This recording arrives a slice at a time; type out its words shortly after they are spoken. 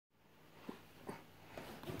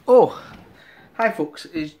Oh, hi folks,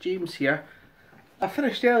 it's James here. I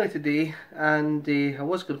finished early today and I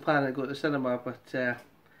was going to plan to go to the cinema, but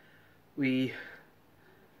we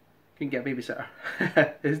couldn't get a babysitter,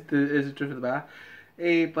 is the truth of the matter.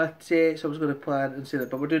 So I was going to plan and say that,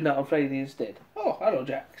 but we're doing that on Friday instead. Oh, hello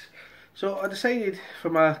Jax. So I decided for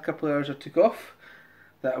my couple of hours I took off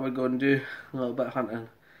that I would go and do a little bit of hunting.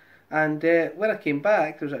 And when I came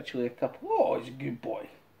back, there was actually a couple. Oh, he's a good boy.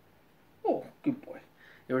 Oh, good boy.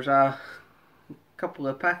 There was a couple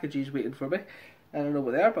of packages waiting for me. I don't know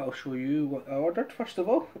what they are, but I'll show you what I ordered first of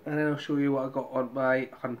all, and then I'll show you what I got on my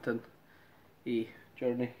hunting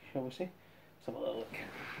journey, shall we say. Let's have a little look.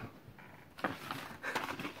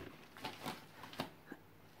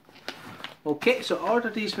 Okay, so I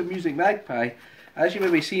ordered these from Magpie. As you may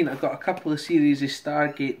be seen, I got a couple of series of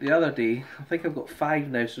Stargate the other day. I think I've got 5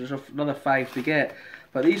 now, so there's another 5 to get.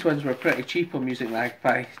 But these ones were pretty cheap on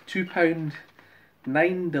Magpie.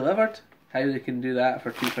 £2.9 delivered. How they can do that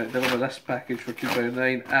for £2, deliver this package for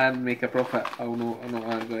 £2.9 and make a profit, I don't know, I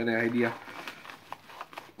haven't got any idea.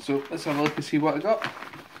 So let's have a look and see what I got.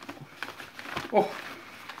 Oh,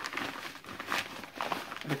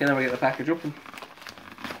 I can never get the package open.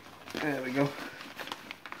 There we go.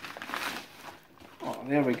 Oh,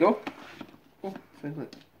 there we go. Oh, sounds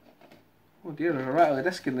like, oh dear, there's a rattly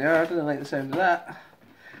disc in there. I didn't like the sound of that.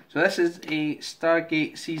 So this is a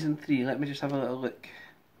Stargate Season 3. Let me just have a little look.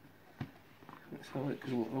 Let's have a look,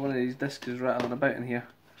 because one of these discs is rattling about in here.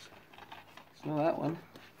 It's not that one.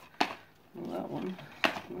 Not that one.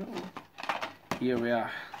 Not that one. Here we are.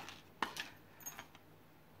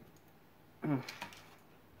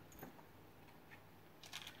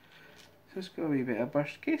 So it's got a wee bit of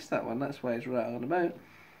burst case, that one. That's why it's rattling about.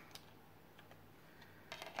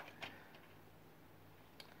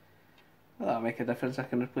 Well, that'll make a difference. I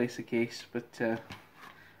can replace the case, but it'd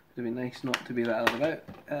be nice not to be rattling about.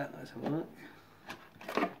 Let's have a look.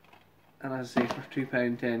 And as I say, for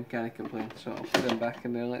 £2.10, can't I complain? So I'll put them back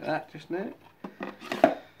in there like that just now.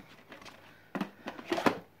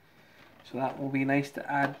 So that will be nice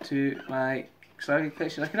to add to my Stargate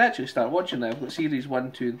collection. I can actually start watching now. I've got series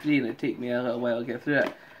 1, 2 and 3 and it'd take me a little while to get through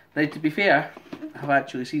it. Now to be fair, I've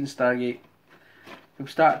actually seen Stargate from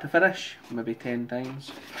start to finish, maybe 10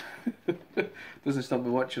 times. Doesn't stop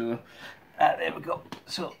me watching though. There we go.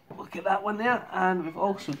 So look at that one there, and we've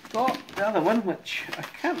also got the other one, which I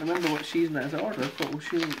can't remember what season it is I ordered, but we'll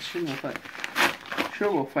soon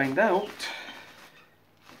we'll find out.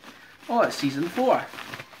 Oh, it's season 4.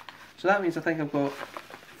 So that means I think I've got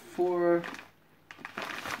 4.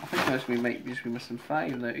 I think we might just be missing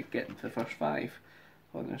 5 now to get to the first 5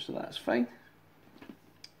 on there, so that's fine.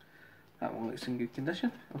 That one looks in good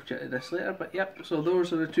condition. I'll check this later, but yep, so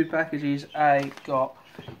those are the 2 packages I got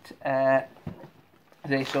today.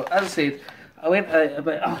 So as I said, I went out a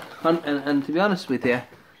bit hunting, and to be honest with you, it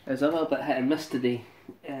was a little bit hit and miss today.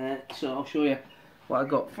 So I'll show you what I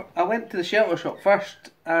got. I went to the shelter shop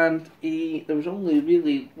first, and there was only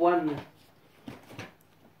really one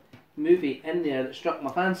movie in there that struck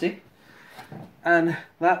my fancy, and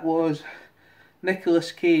that was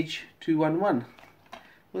Nicolas Cage 211.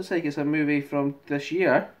 Looks like it's a movie from this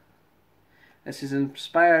year. This is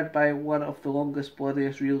inspired by one of the longest,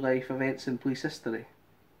 bloodiest real-life events in police history.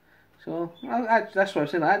 So, that's what I'm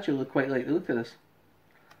saying, I actually quite like the look of this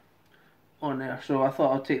on there. So I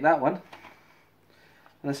thought I'd take that one.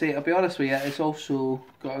 And I say, I'll be honest with you, it's also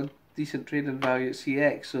got a decent trading value at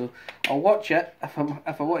CX. So I'll watch it. If I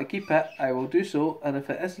want to keep it, I will do so. And if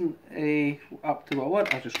it isn't up to what I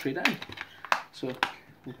want, I'll just trade it in. So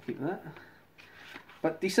we'll keep that.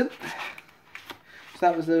 But decent. So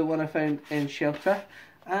that was the one I found in shelter.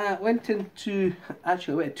 I went to 2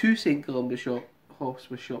 St Columba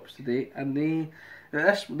shops today, and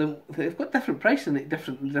they've got different pricing at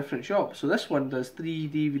different shops. So this one does 3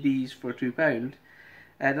 DVDs for £2,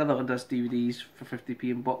 and the other one does DVDs for 50p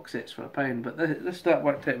and box sets for £1. But that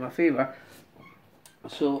worked out in my favour.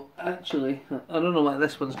 So actually, I don't know why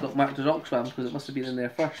this one's not marked as Oxfam, because it must have been in there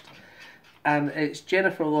first. And it's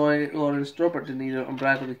Jennifer Lawrence, Robert De Niro and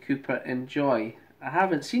Bradley Cooper in Joy. I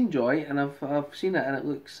haven't seen Joy, and I've seen it and it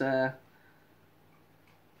looks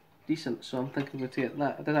decent, so I'm thinking we'll take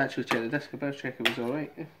that. I didn't actually check the disc, I better check it was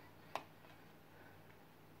alright.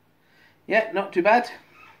 Yeah, not too bad.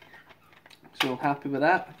 So happy with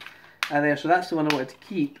that. So that's the one I wanted to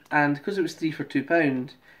keep, and because it was 3 for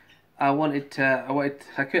 £2,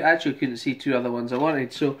 I couldn't see 2 other ones I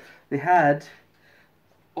wanted. So they had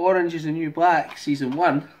Orange is the New Black Season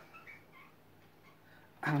 1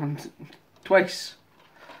 and twice,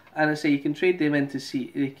 and I say you can trade them into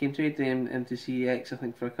CEX, I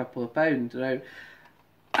think, for a couple of £. Now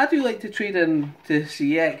I do like to trade in to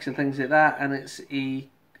CX and things like that, and it's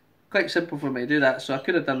quite simple for me to do that. So I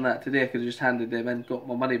could have done that today. I could have just handed them in, got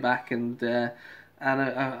my money back, and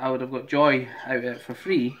I would have got joy out of it for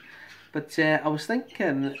free. But I was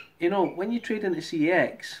thinking, you know, when you trade into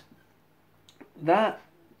CX, that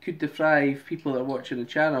could deprive people that are watching the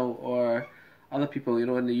channel or other people, you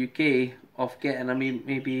know, in the UK of getting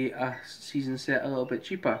maybe a season set a little bit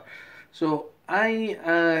cheaper. So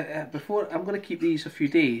before I'm going to keep these a few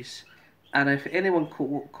days, and if anyone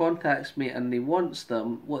contacts me and they wants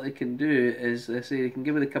them, what they can do is they say they can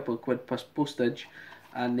give it a couple of quid plus postage,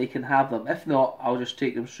 and they can have them. If not, I'll just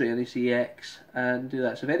take them straight into CX and do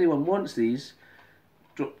that. So if anyone wants these,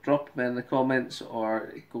 drop them in the comments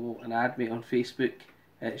or go and add me on Facebook.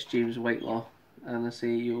 It's James Whitelaw, and I say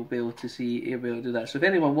you'll be able to do that. So if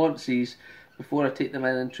anyone wants these before I take them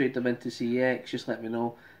in and trade them into CX, just let me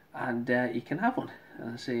know, and you can have one.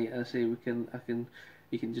 And I say you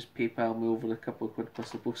can just PayPal me over a couple of quid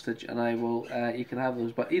plus the postage, and I will. You can have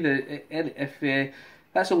those. But either if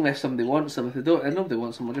that's only if somebody wants them. If they don't, and nobody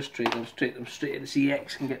wants them, I'll just trade them straight into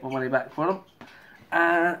CX and get my money back for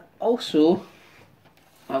them. Also,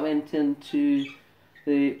 I went into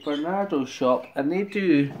the Bernardo shop, and they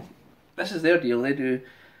do, this is their deal, they do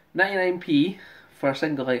 99p for a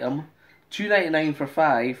single item, £2.99 for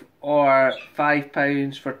 5, or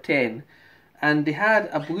 £5 for 10. And they had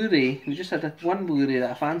a Blu-ray, they just had one Blu-ray that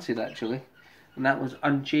I fancied actually, and that was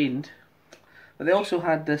Unchained. But they also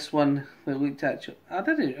had this one that looked at, I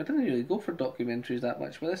didn't really go for documentaries that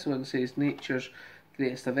much, but this one says Nature's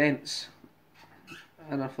Greatest Events,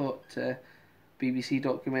 and I thought BBC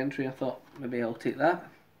documentary, I thought maybe I'll take that.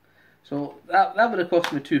 So that would have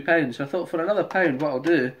cost me £2. So I thought for another £1, what I'll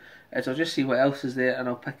do is I'll just see what else is there, and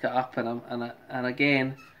I'll pick it up, and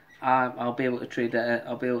again I'll be able to trade it.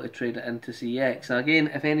 I'll be able to trade it into CX. And again,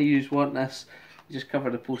 if any of you want this, you just cover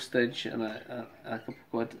the postage and a couple of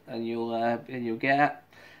quid, and you'll get it.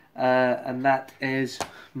 And that is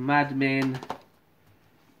Mad Men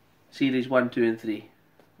series 1, 2, and 3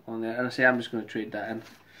 on there. And I say I'm just going to trade that in,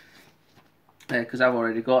 because I've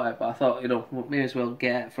already got it, but I thought, you know, may as well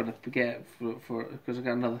get it because I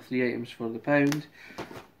got another 3 items for the £1.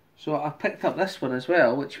 So I picked up this one as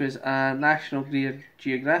well, which was a National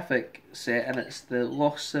Geographic set, and it's the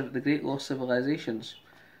Great Lost Civilizations,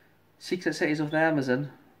 Secret Cities of the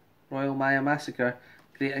Amazon, Royal Maya Massacre,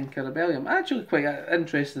 Great Inca Rebellion. I'm actually quite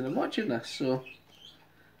interested in watching this, so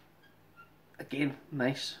again,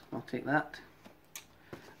 nice, I'll take that.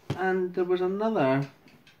 And there was another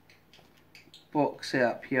box set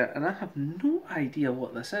up here, and I have no idea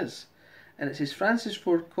what this is, and it says Francis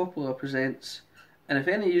Ford Coppola presents, and if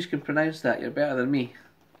any of you can pronounce that, you're better than me.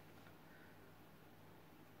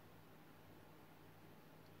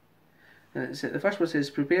 And it's, the first one says,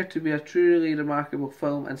 prepare to be a truly remarkable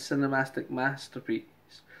film and cinematic masterpiece,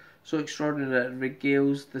 so extraordinary that it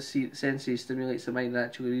regales the senses, stimulates the mind, and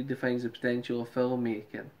actually redefines the potential of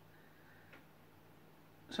filmmaking.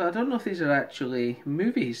 So I don't know if these are actually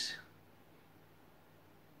movies.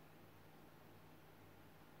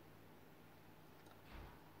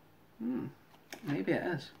 Maybe it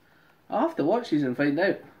is. I'll have to watch these and find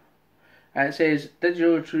out. It says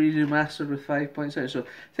digital 3D mastered with 5.7. So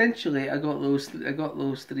essentially, I got those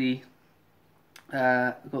three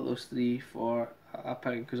for £1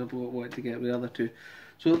 because I wanted to get the other two.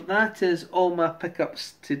 So that is all my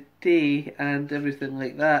pickups today and everything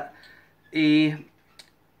like that. I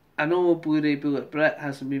know Blu-ray Bullet Brit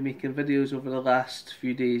hasn't been making videos over the last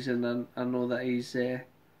few days, and I know that he's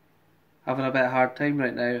having a bit of a hard time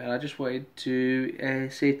right now, and I just wanted to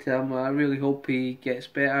say to him, I really hope he gets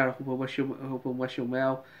better. I hope I wish him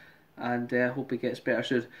well, and hope he gets better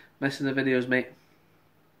soon. Missing the videos, mate.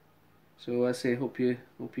 So I say hope you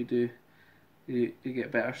do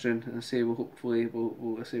get better soon, and I say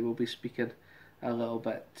we'll be speaking a little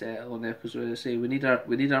bit on there, because I say we need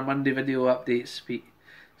our Monday video updates, Pete.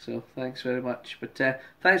 So thanks very much. But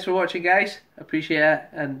thanks for watching, guys. Appreciate it,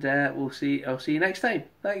 and I'll see you next time.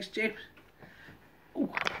 Thanks, James.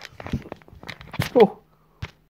 Oh.